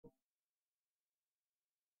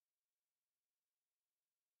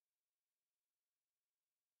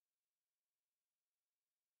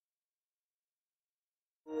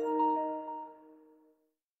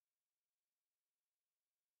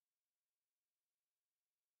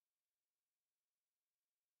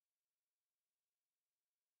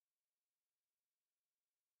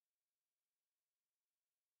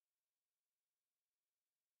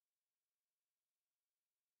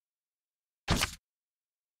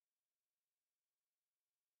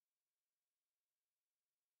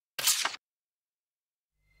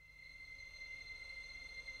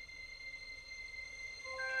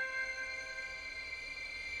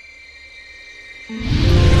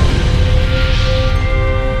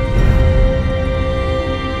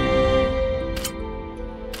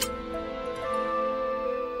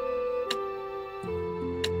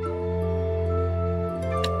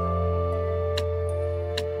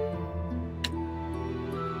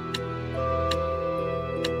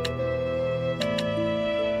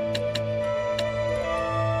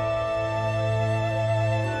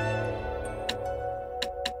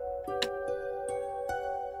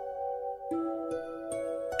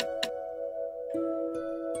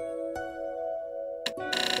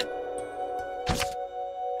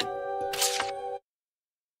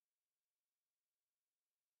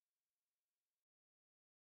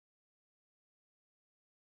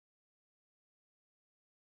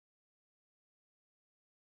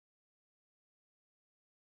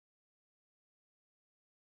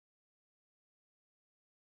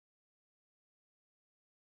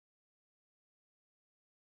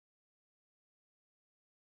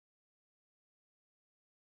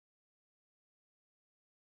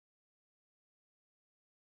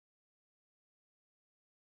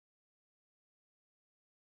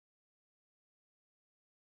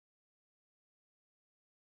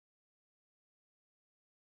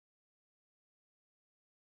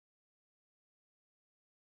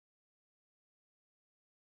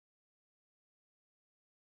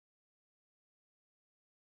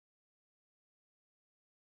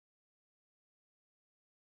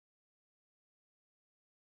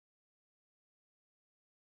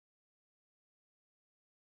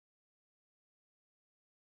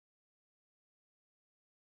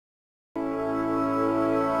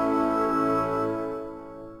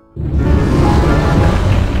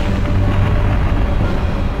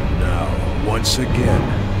Once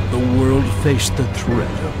again, the world faced the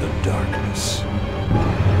threat of the darkness.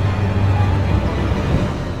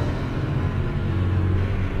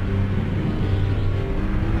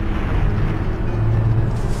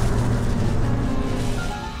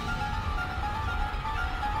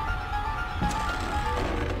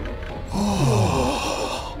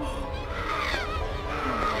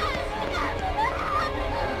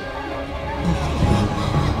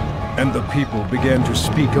 And the people began to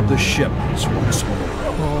speak of the shepherds once more.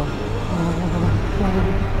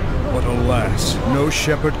 But alas, no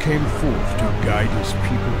shepherd came forth to guide his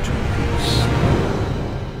people to peace.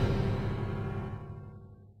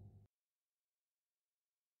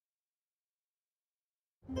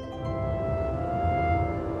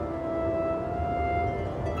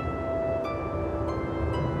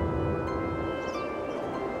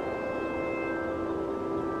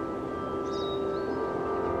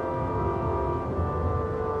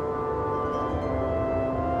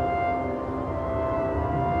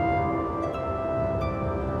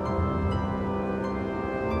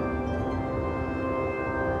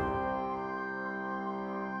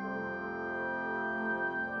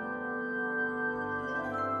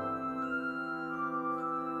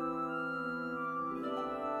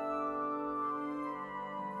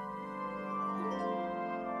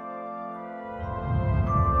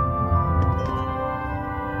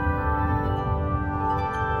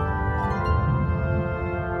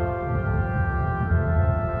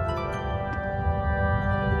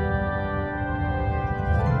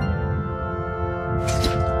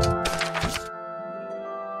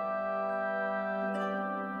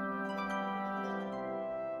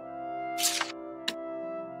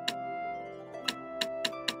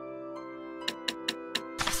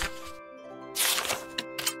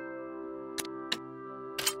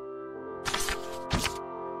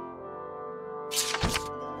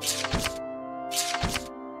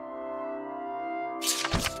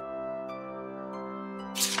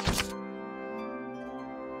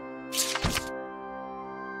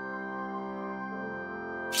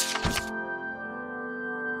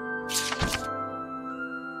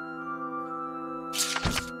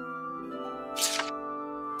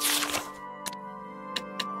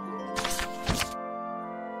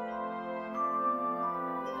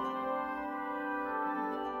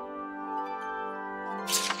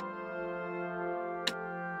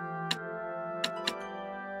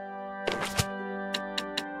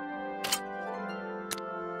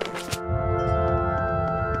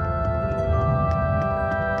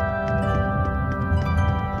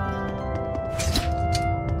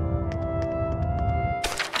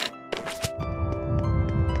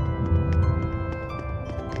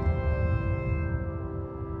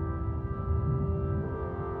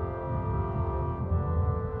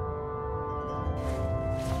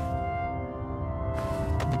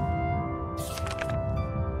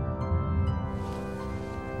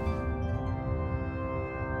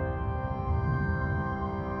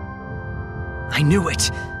 I knew it!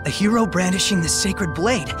 A hero brandishing the sacred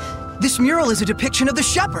blade. This mural is a depiction of the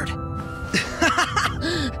shepherd!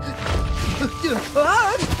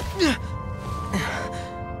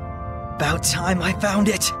 About time I found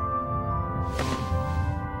it!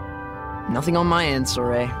 Nothing on my end,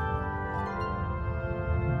 Sorey.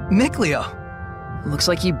 Mikleo! Looks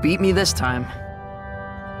like you beat me this time.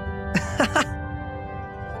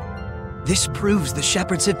 This proves the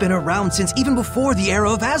shepherds have been around since even before the era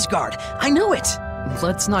of Asgard. I knew it!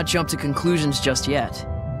 Let's not jump to conclusions just yet.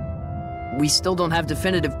 We still don't have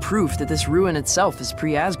definitive proof that this ruin itself is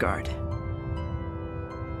pre-Asgard.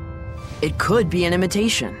 It could be an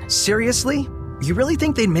imitation. Seriously? You really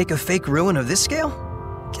think they'd make a fake ruin of this scale?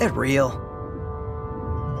 Get real.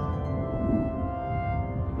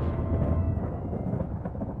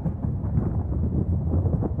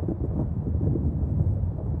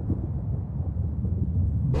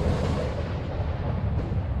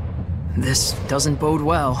 This doesn't bode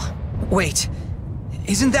well. Wait,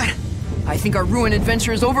 isn't that... I think our ruin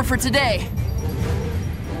adventure is over for today.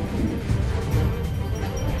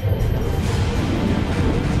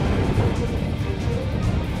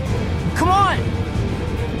 Come on!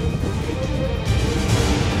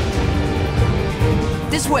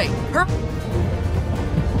 This way! Herp!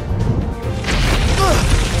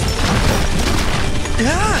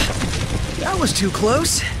 That was too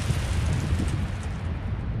close.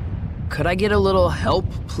 Could I get a little help,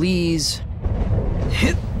 please?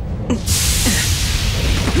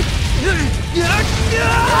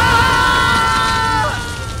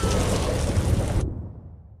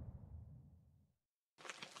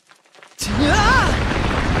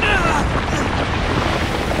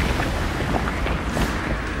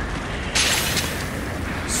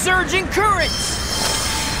 Converging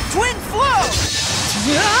currents! Twin flow!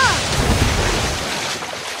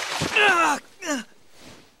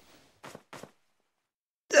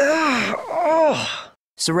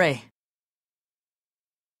 Sorey.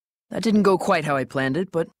 That didn't go quite how I planned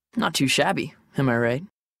it, but not too shabby, am I right?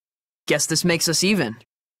 Guess this makes us even.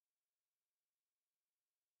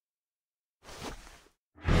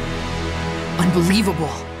 Unbelievable.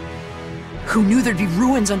 Who knew there'd be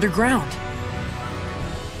ruins underground?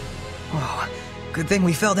 Oh, good thing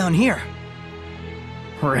we fell down here.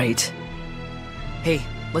 Right. Hey,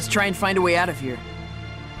 let's try and find a way out of here.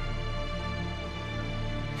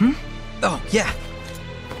 Oh, yeah.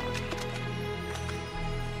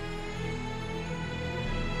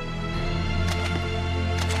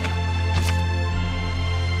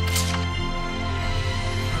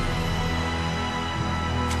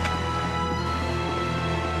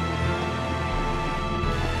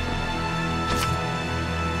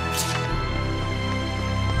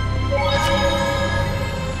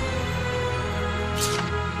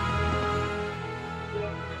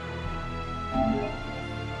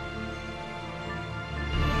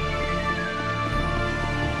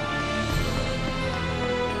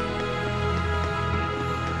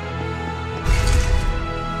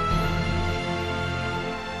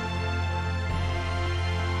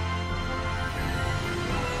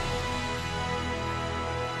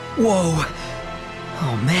 Whoa!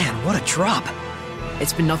 Oh man, what a drop!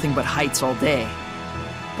 It's been nothing but heights all day.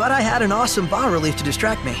 But I had an awesome bas-relief to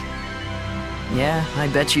distract me. Yeah, I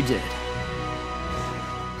bet you did.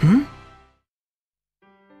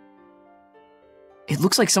 It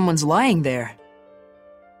looks like someone's lying there.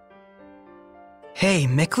 Hey,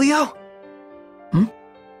 Mikleo?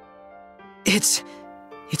 It's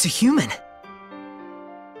a human.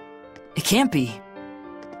 It can't be.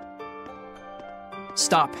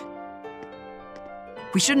 Stop.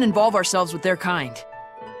 We shouldn't involve ourselves with their kind.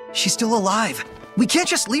 She's still alive. We can't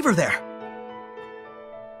just leave her there.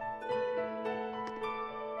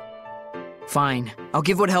 Fine. I'll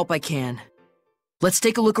give what help I can. Let's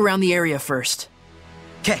take a look around the area first.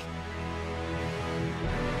 Okay.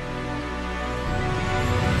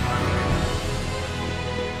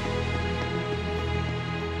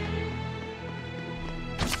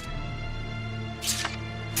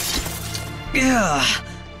 Ugh,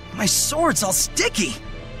 my sword's all sticky.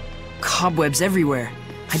 Cobwebs everywhere.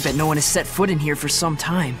 I bet no one has set foot in here for some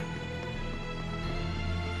time.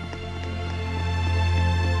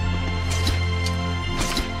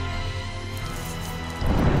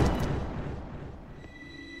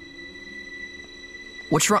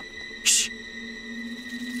 What's wrong? Shh.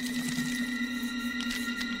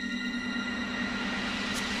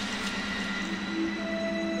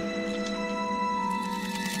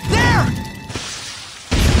 There!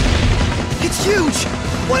 It's huge!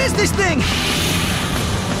 What is this thing?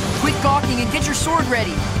 Quit gawking and get your sword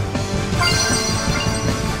ready.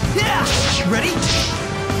 Yeah! Ready?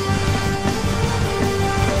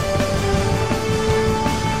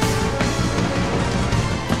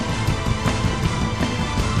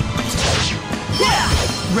 Yeah!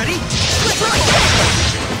 Ready?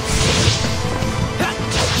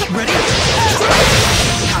 Ready?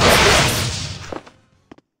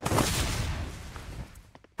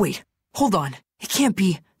 Wait, hold on. It can't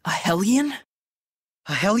be a Hellion?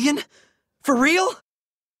 A Hellion? For real?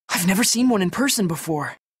 I've never seen one in person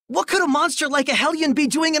before. What could a monster like a Hellion be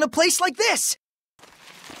doing in a place like this?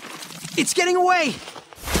 It's getting away!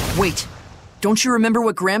 Wait, don't you remember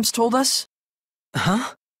what Gramps told us?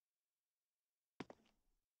 Huh?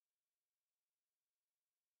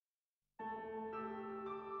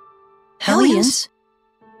 Hellions?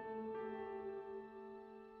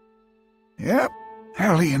 Yep,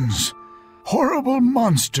 Hellions. Horrible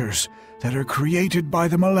monsters that are created by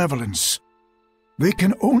the malevolence. They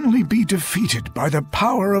can only be defeated by the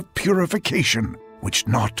power of purification, which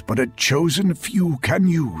not but a chosen few can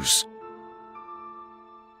use.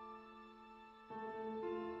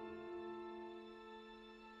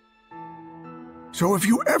 So if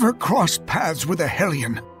you ever cross paths with a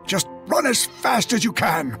Hellion, just run as fast as you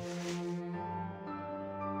can.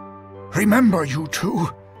 Remember, you two,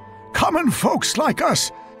 common folks like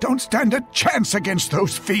us don't stand a chance against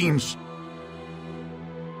those fiends.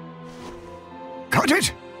 Got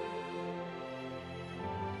it?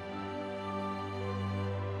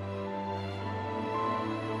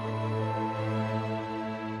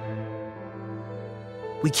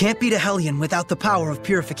 We can't beat a Hellion without the power of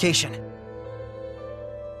purification.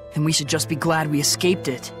 Then we should just be glad we escaped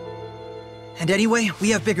it. And anyway, we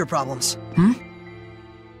have bigger problems.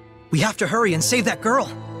 We have to hurry and save that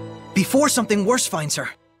girl before something worse finds her.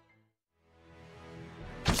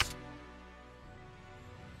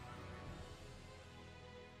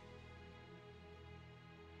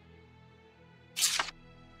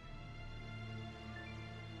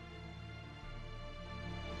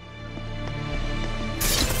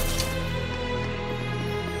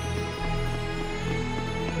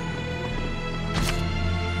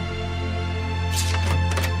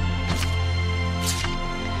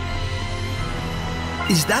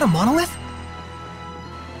 Is that a monolith?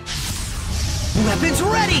 Weapons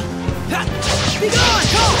ready! Be gone!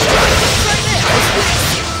 Go! Right there!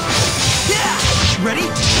 Yeah! Ready?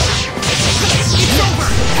 It's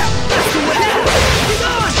over! That's the way! Be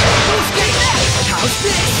gone! No escape! How's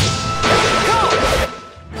this? Go!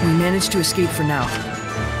 We managed to escape for now.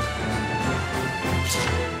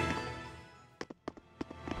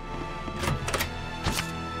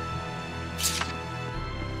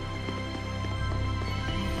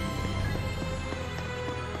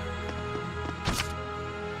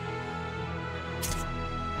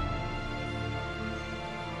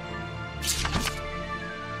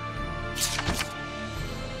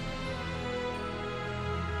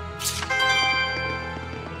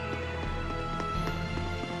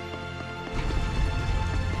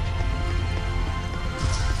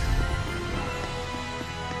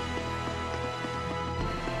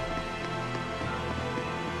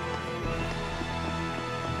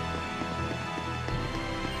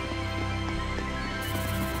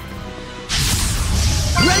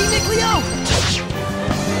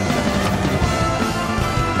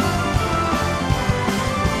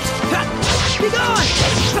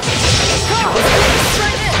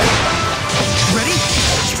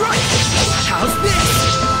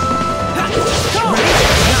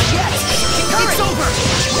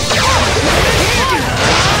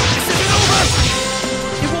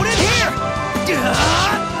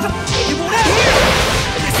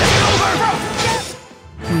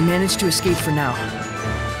 To escape for now.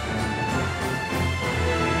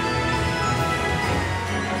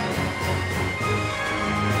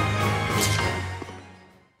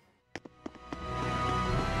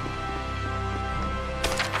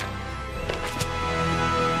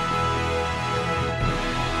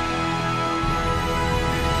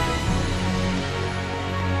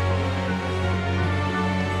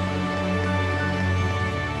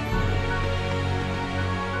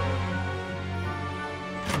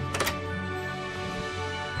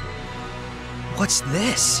 What's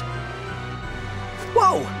this?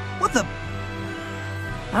 Whoa! What the?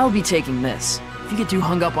 I'll be taking this. If you get too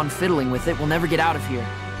hung up on fiddling with it, we'll never get out of here.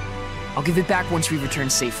 I'll give it back once we return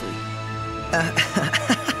safely.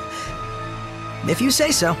 If you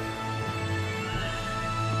say so.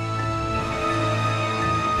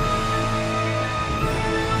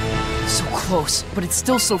 So close, but it's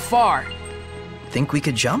still so far. Think we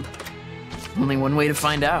could jump? Only one way to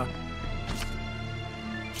find out.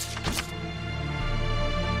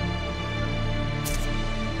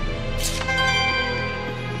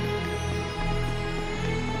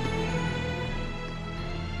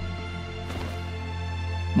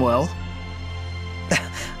 Well?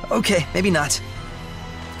 Okay, maybe not.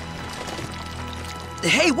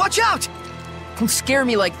 Hey, watch out! Don't scare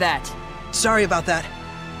me like that. Sorry about that.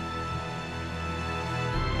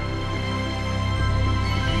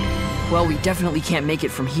 Well, we definitely can't make it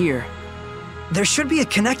from here. There should be a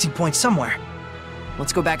connecting point somewhere.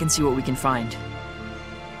 Let's go back and see what we can find.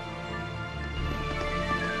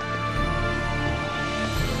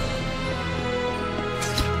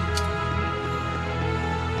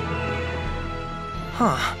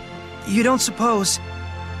 Huh. You don't suppose...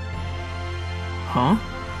 Huh?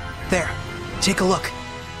 There. Take a look.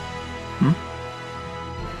 Hmm?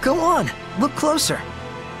 Go on. Look closer.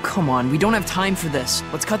 Come on, we don't have time for this.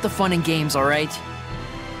 Let's cut the fun and games, alright?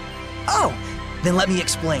 Oh! Then let me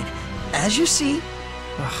explain. As you see...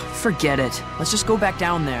 Ugh, forget it. Let's just go back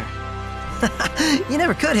down there. You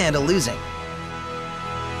never could handle losing.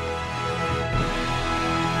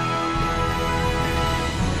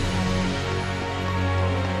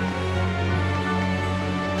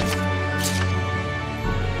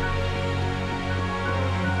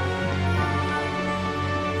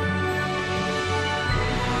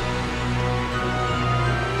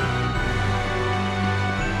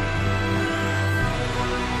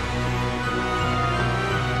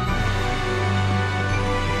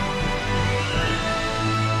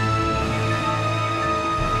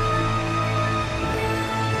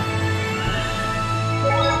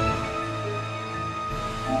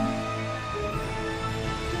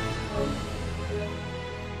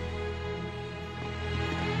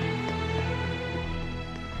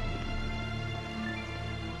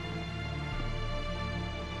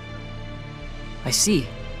 I see.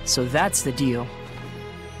 So that's the deal.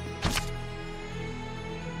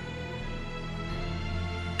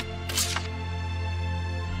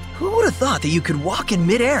 Who would have thought that you could walk in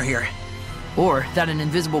midair here? Or that an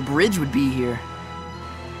invisible bridge would be here.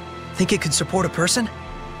 Think it could support a person?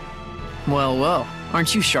 Well, well,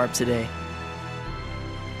 aren't you sharp today?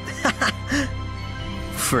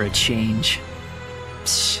 For a change.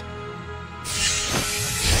 Psst.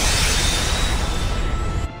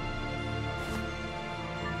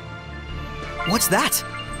 What's that?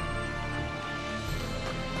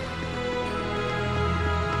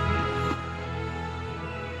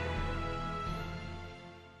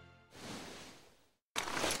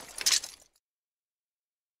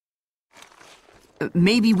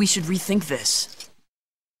 Maybe we should rethink this.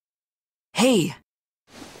 Hey!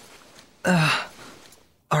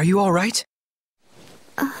 Are you all right?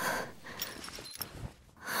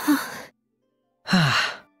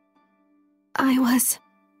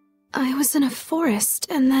 I was in a forest,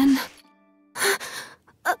 and then...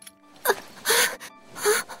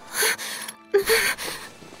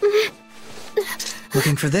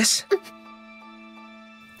 Looking for this?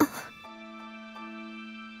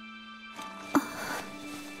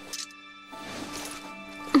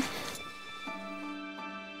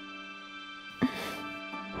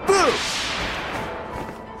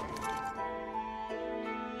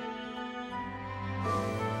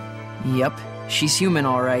 Yep, she's human,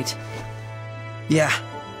 all right. Yeah.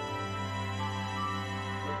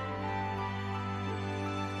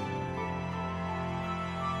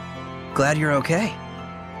 Glad you're okay.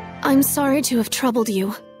 I'm sorry to have troubled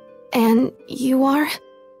you. And you are?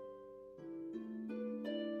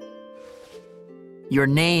 Your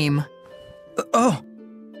name. Oh.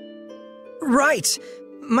 Right.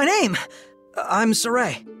 My name. I'm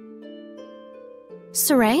Sorey.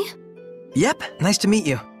 Sorey? Yep, nice to meet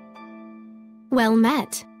you. Well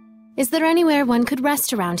met. Is there anywhere one could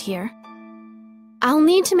rest around here? I'll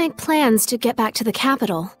need to make plans to get back to the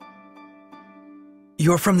capital.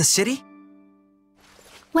 You're from the city?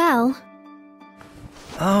 Well...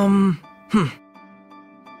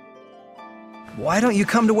 Why don't you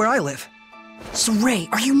come to where I live? Sorey,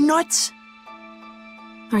 are you nuts?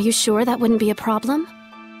 Are you sure that wouldn't be a problem?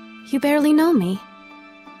 You barely know me.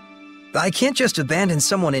 I can't just abandon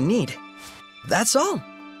someone in need. That's all.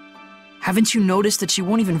 Haven't you noticed that she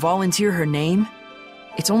won't even volunteer her name?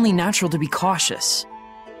 It's only natural to be cautious.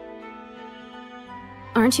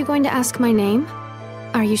 Aren't you going to ask my name?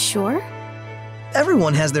 Are you sure?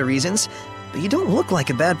 Everyone has their reasons, but you don't look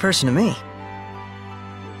like a bad person to me.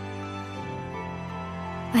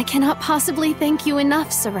 I cannot possibly thank you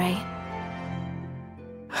enough, Sorey.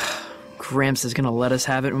 Gramps is gonna let us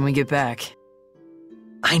have it when we get back.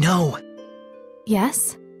 I know.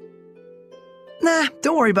 Yes? Nah,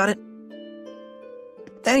 don't worry about it.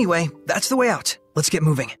 Anyway, that's the way out. Let's get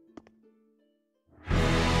moving.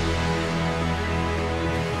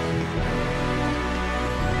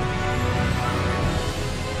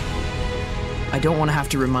 I don't want to have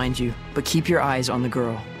to remind you, but keep your eyes on the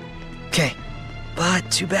girl. Okay, but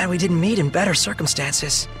too bad we didn't meet in better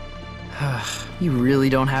circumstances. You really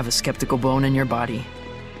don't have a skeptical bone in your body.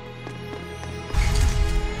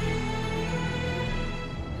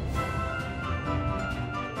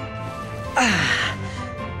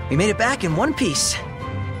 We made it back in one piece.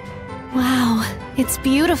 Wow, it's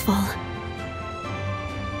beautiful.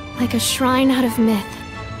 Like a shrine out of myth.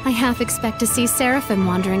 I half expect to see seraphim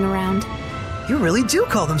wandering around. You really do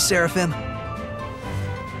call them seraphim.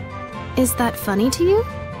 Is that funny to you?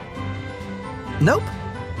 Nope.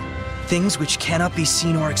 Things which cannot be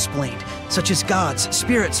seen or explained, such as gods,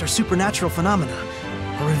 spirits, or supernatural phenomena,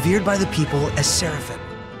 are revered by the people as seraphim.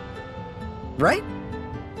 Right?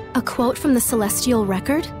 A quote from the celestial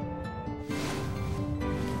record?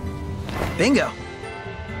 Bingo.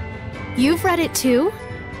 You've read it too?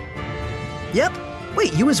 Yep.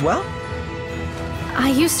 Wait, you as well? I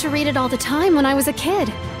used to read it all the time when I was a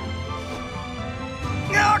kid.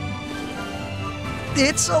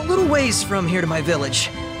 It's a little ways from here to my village.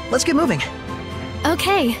 Let's get moving.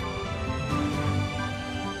 Okay.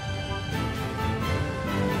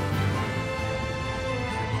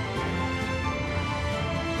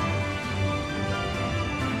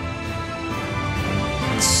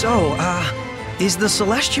 So, is the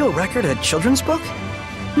Celestial Record a children's book?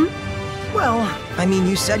 Well, I mean,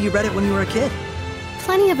 you said you read it when you were a kid.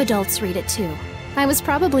 Plenty of adults read it too. I was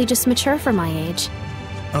probably just mature for my age.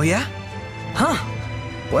 Oh yeah? Huh.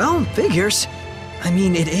 Well, figures. I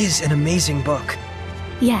mean, it is an amazing book.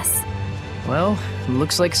 Yes. Well,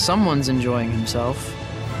 looks like someone's enjoying himself.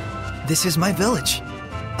 This is my village,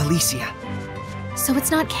 Elysia. So it's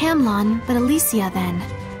not Camlon, but Elysia then.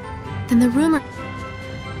 Then the rumor...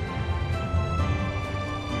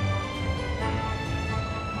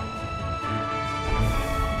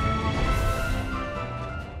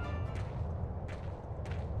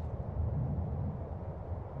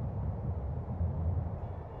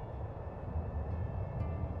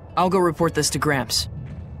 I'll go report this to Gramps.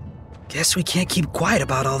 Guess we can't keep quiet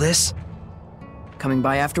about all this. Coming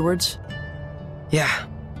by afterwards? Yeah.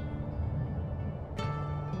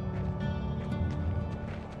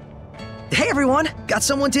 Hey everyone! Got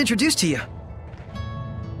someone to introduce to you.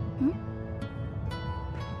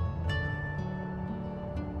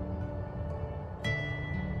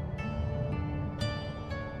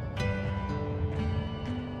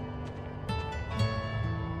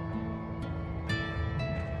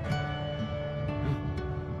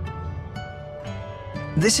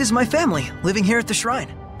 This is my family, living here at the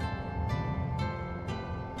shrine.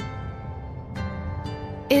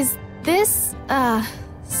 Is this,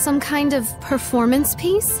 some kind of performance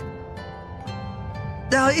piece?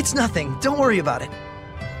 It's nothing. Don't worry about it.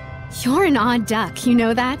 You're an odd duck, you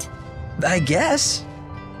know that? I guess.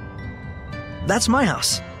 That's my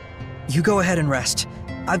house. You go ahead and rest.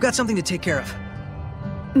 I've got something to take care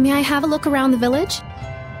of. May I have a look around the village?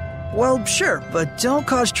 Well, sure, but don't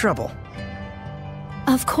cause trouble.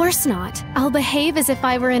 Of course not. I'll behave as if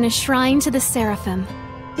I were in a shrine to the seraphim.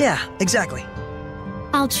 Yeah, exactly.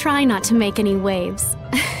 I'll try not to make any waves.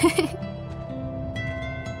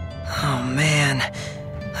 Oh man,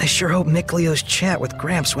 I sure hope Mick Leo's chat with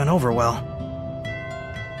Gramps went over well.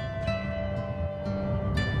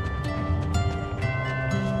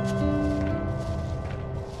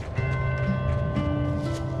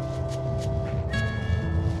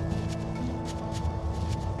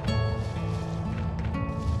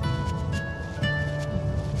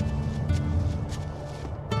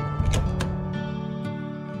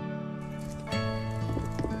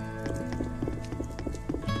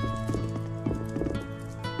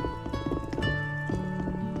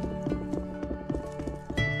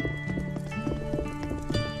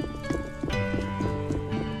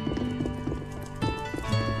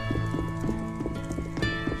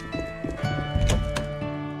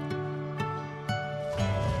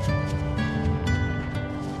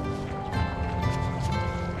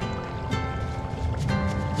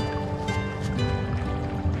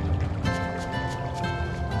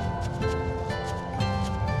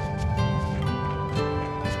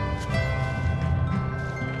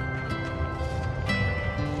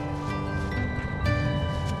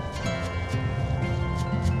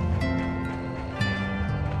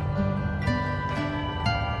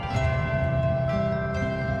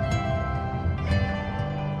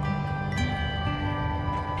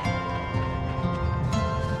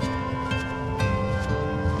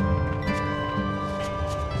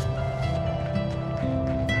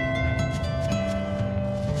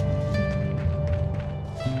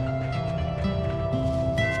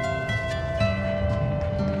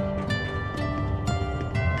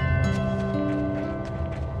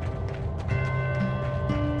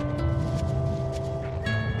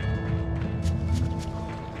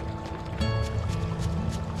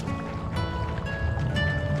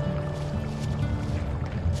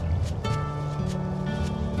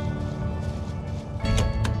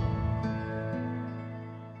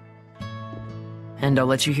 And I'll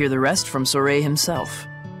let you hear the rest from Sorey himself.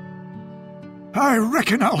 I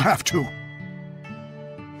reckon I'll have to.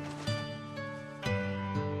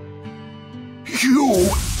 You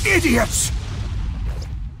idiots!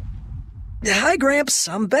 Hi, Gramps.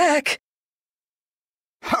 I'm back.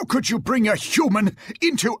 How could you bring a human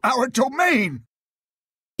into our domain?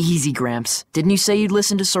 Easy, Gramps. Didn't you say you'd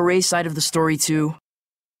listen to Sorey's side of the story, too?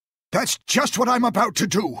 That's just what I'm about to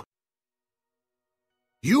do.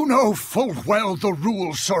 You know full well the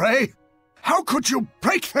rules, Sorey. How could you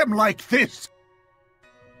break them like this?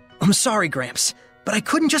 I'm sorry, Gramps, but I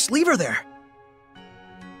couldn't just leave her there.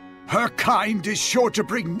 Her kind is sure to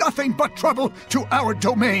bring nothing but trouble to our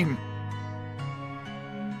domain.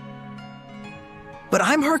 But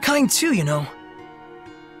I'm her kind too, you know.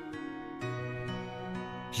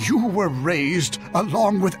 You were raised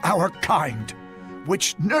along with our kind,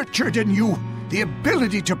 which nurtured in you the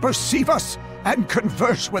ability to perceive us and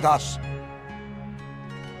converse with us.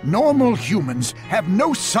 Normal humans have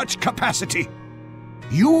no such capacity.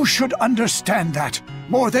 You should understand that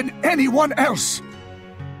more than anyone else.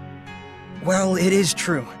 Well, it is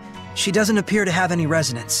true. She doesn't appear to have any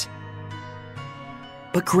resonance.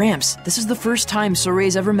 But Gramps, this is the first time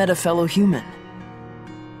Sorey's ever met a fellow human.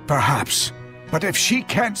 Perhaps. But if she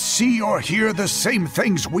can't see or hear the same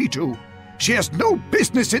things we do, she has no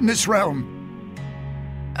business in this realm.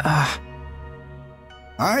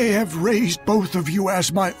 I have raised both of you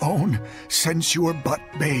as my own since you were but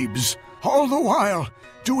babes, all the while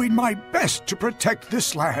doing my best to protect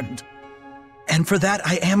this land. And for that,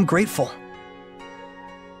 I am grateful.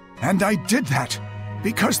 And I did that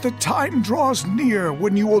because the time draws near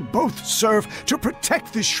when you will both serve to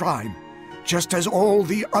protect this shrine, just as all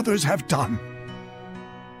the others have done.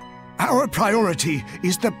 Our priority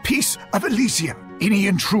is the peace of Elysia. Any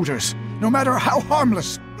intruders, no matter how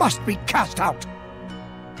harmless, must be cast out.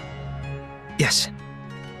 Yes.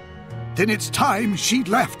 Then it's time she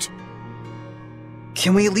left.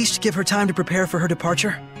 Can we at least give her time to prepare for her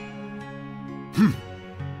departure?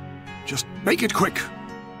 Just make it quick.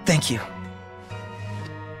 Thank you.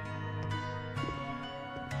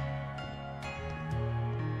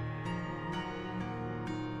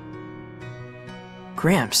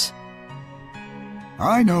 Gramps.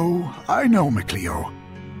 I know, McLeo.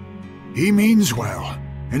 He means well,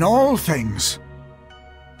 in all things.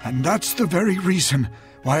 And that's the very reason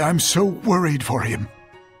why I'm so worried for him.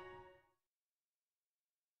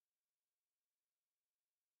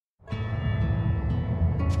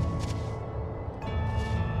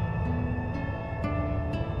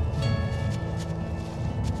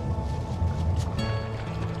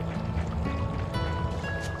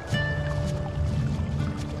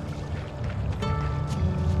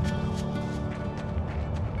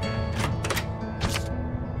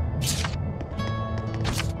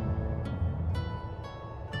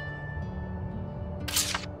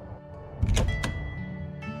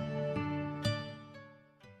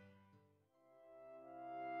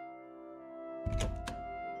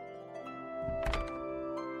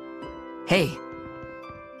 Hey.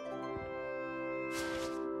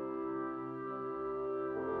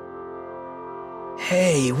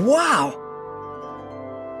 Hey, wow!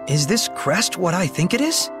 Is this crest what I think it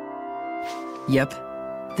is? Yep.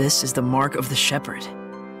 This is the mark of the shepherd.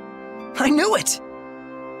 I knew it!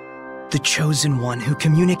 The chosen one who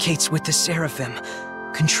communicates with the seraphim,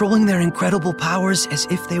 controlling their incredible powers as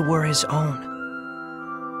if they were his own.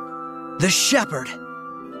 The shepherd!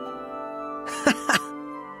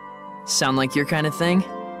 Sound like your kind of thing?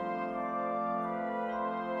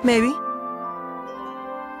 Maybe.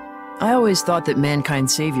 I always thought that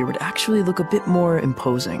mankind's savior would actually look a bit more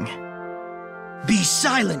imposing. Be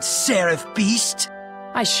silent, seraph beast!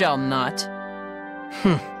 I shall not.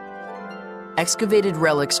 Excavated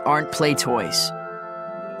relics aren't play toys.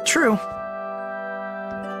 True.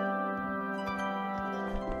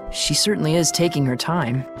 She certainly is taking her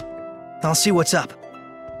time. I'll see what's up.